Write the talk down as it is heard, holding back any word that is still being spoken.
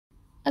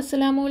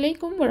Assalamu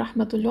alaikum wa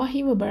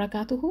rahmatullahi wa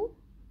barakatuhu.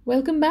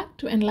 Welcome back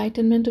to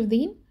Enlightenment of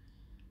Deen.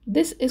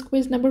 This is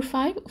quiz number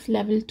 5 of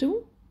level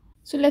 2.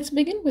 So let's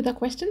begin with our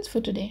questions for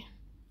today.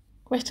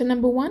 Question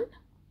number 1.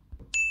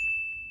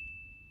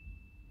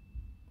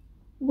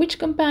 Which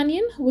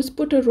companion was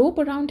put a rope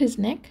around his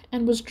neck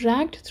and was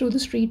dragged through the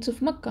streets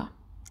of Makkah?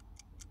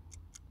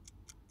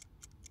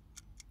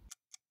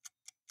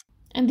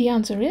 And the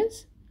answer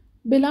is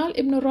Bilal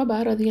ibn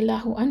Rabah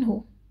radiyallahu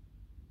anhu.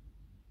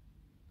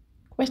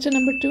 Question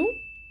number 2.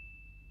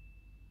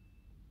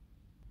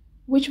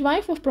 Which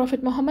wife of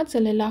Prophet Muhammad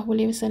sallallahu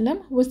alaihi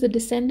wasallam was the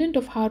descendant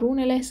of Harun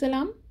alayhi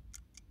salam?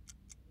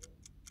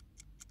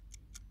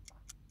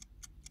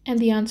 And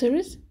the answer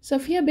is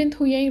Safiya bint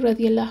Huyay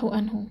radiyallahu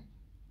anhu.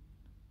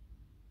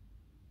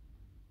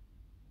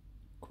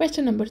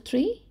 Question number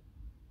 3.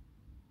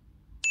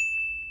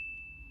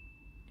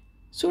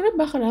 Surah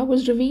Baqarah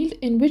was revealed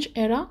in which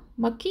era,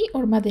 Makki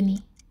or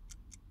Madani?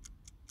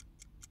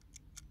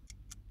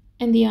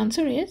 And the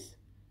answer is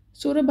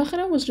Surah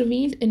Baqarah was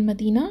revealed in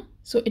Medina,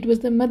 so it was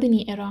the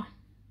Madani era.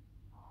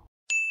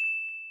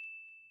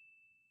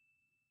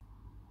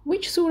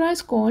 Which surah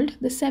is called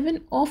the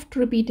 7 oft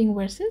repeating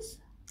verses?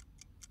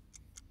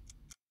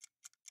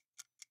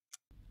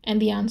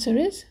 And the answer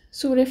is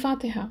Surah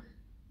Fatiha.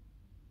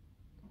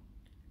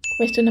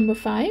 Question number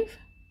 5.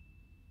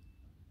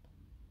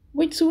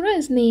 Which surah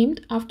is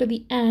named after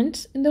the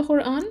ants in the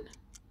Quran?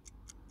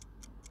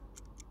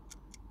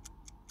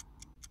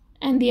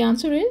 And the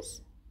answer is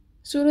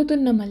Surah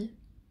An-Naml.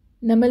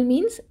 Namal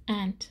means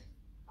ant.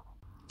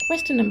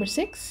 Question number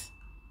 6.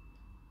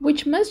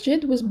 Which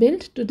masjid was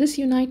built to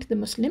disunite the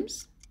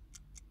Muslims?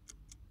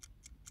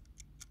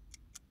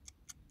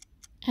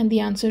 And the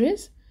answer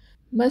is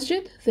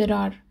Masjid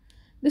Dhirar.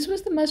 This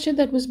was the masjid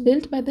that was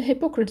built by the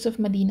hypocrites of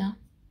Medina.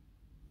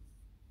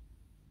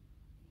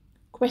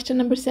 Question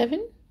number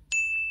 7.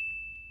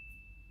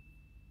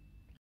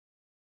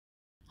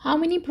 How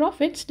many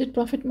prophets did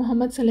Prophet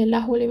Muhammad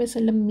sallallahu alaihi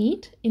wasallam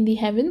meet in the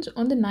heavens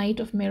on the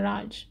night of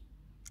Miraj?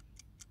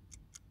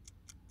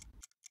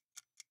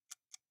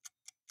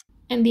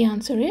 And the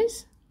answer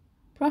is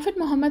Prophet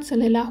Muhammad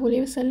sallallahu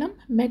alaihi wasallam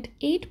met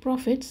 8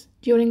 prophets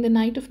during the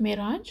night of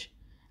Miraj,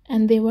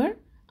 and they were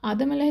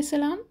Adam alayhi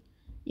salam,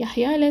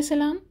 Yahya alayhi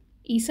salam,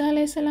 Isa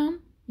alayhi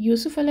salam,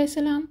 Yusuf alayhi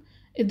salam,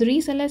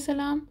 Idris alayhi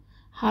salam,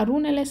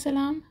 Harun alayhi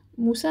salam,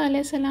 Musa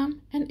alayhi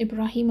salam, and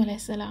Ibrahim alayhi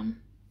salam.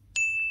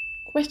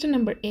 Question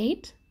number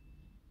 8.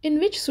 In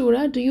which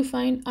surah do you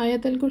find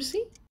Ayat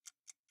al-Kursi?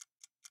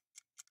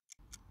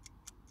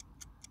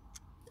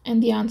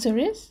 And the answer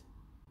is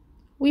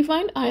we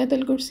find Ayat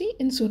al-Kursi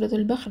in Surah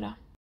al-Baqarah.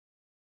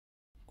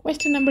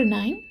 Question number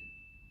 9.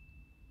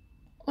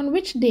 On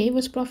which day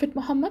was Prophet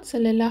Muhammad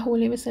sallallahu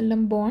alaihi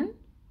wasallam born?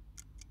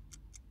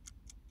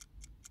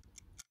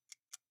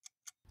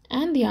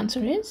 And the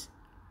answer is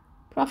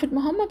Prophet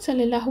Muhammad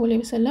sallallahu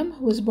alaihi wasallam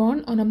was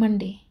born on a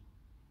Monday.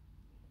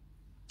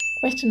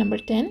 Question number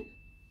 10.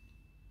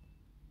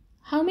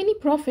 How many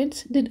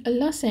prophets did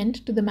Allah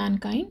send to the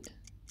mankind?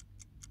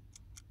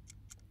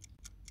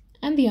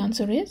 And the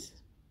answer is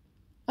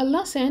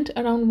Allah sent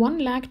around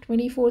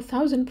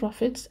 1,24,000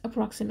 prophets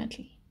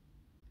approximately.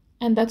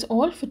 And that's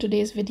all for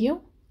today's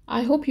video.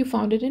 I hope you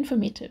found it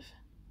informative.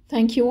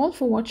 Thank you all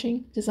for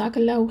watching.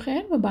 Jazakallahu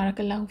khair wa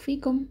barakallahu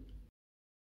feekum.